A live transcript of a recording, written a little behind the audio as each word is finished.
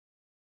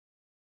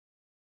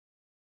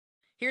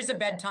Here's a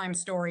bedtime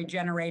story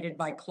generated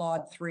by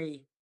Claude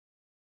 3.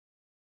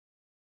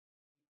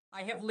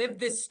 I have lived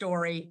this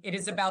story. It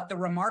is about the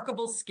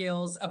remarkable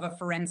skills of a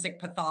forensic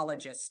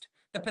pathologist.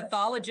 The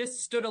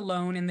pathologist stood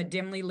alone in the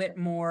dimly lit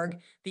morgue,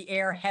 the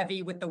air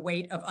heavy with the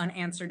weight of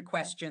unanswered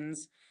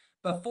questions.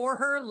 Before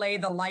her lay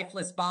the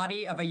lifeless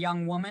body of a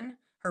young woman,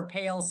 her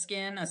pale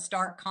skin a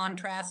stark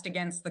contrast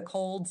against the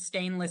cold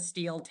stainless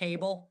steel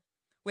table.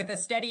 With a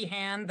steady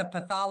hand, the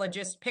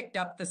pathologist picked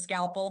up the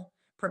scalpel,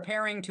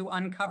 preparing to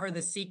uncover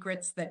the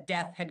secrets that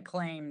death had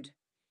claimed.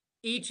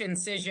 Each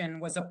incision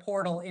was a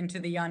portal into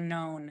the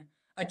unknown,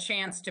 a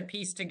chance to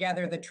piece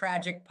together the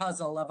tragic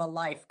puzzle of a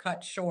life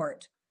cut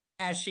short.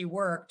 As she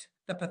worked,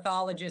 the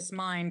pathologist's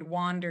mind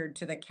wandered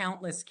to the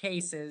countless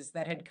cases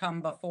that had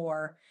come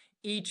before.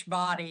 Each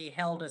body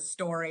held a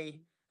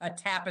story, a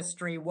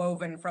tapestry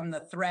woven from the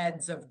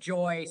threads of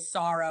joy,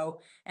 sorrow,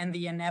 and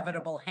the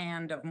inevitable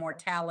hand of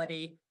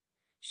mortality.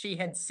 She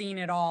had seen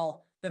it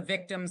all, the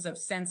victims of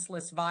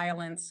senseless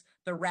violence,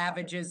 the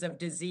ravages of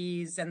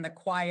disease, and the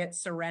quiet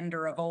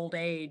surrender of old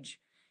age.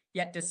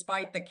 Yet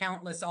despite the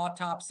countless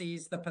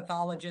autopsies, the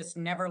pathologist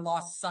never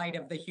lost sight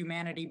of the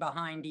humanity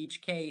behind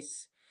each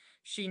case.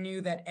 She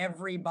knew that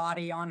every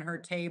body on her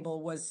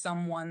table was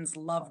someone's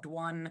loved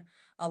one,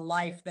 a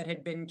life that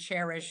had been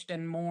cherished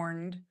and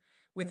mourned.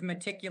 With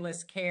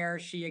meticulous care,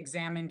 she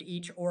examined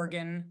each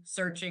organ,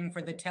 searching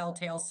for the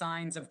telltale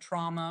signs of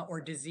trauma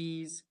or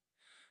disease.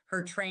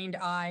 Her trained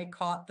eye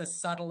caught the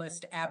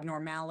subtlest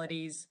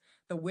abnormalities,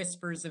 the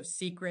whispers of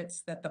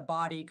secrets that the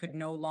body could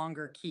no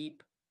longer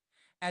keep.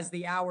 As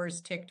the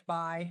hours ticked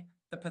by,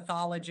 the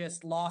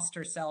pathologist lost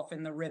herself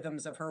in the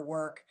rhythms of her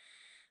work.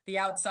 The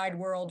outside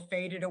world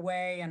faded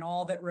away, and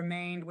all that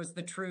remained was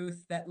the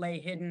truth that lay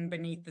hidden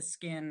beneath the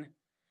skin.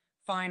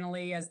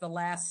 Finally, as the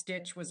last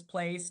stitch was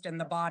placed and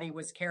the body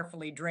was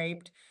carefully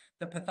draped,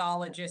 the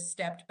pathologist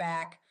stepped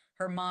back,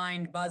 her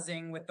mind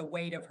buzzing with the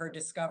weight of her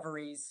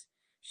discoveries.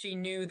 She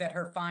knew that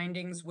her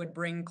findings would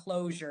bring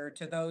closure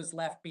to those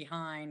left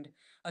behind,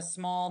 a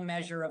small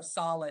measure of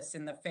solace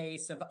in the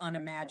face of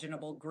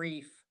unimaginable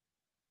grief.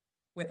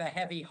 With a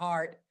heavy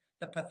heart,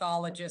 the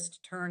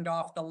pathologist turned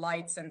off the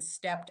lights and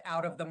stepped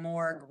out of the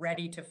morgue,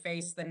 ready to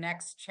face the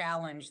next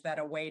challenge that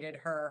awaited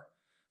her.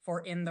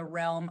 For in the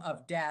realm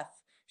of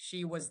death,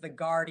 she was the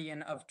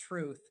guardian of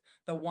truth,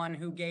 the one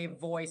who gave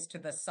voice to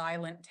the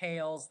silent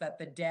tales that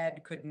the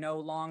dead could no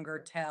longer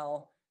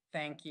tell.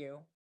 Thank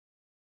you.